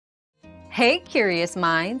Hey, curious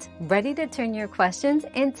minds, ready to turn your questions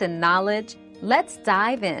into knowledge? Let's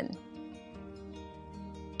dive in.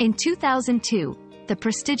 In 2002, the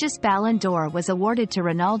prestigious Ballon d'Or was awarded to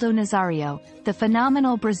Ronaldo Nazário, the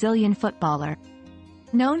phenomenal Brazilian footballer.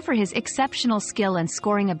 Known for his exceptional skill and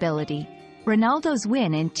scoring ability, Ronaldo's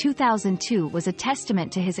win in 2002 was a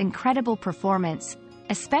testament to his incredible performance,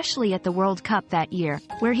 especially at the World Cup that year,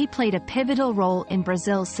 where he played a pivotal role in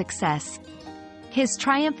Brazil's success. His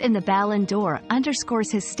triumph in the Ballon d'Or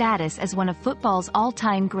underscores his status as one of football's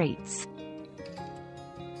all-time greats.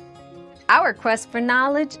 Our quest for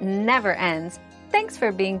knowledge never ends. Thanks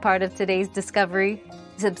for being part of today's discovery.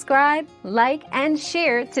 Subscribe, like, and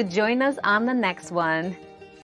share to join us on the next one.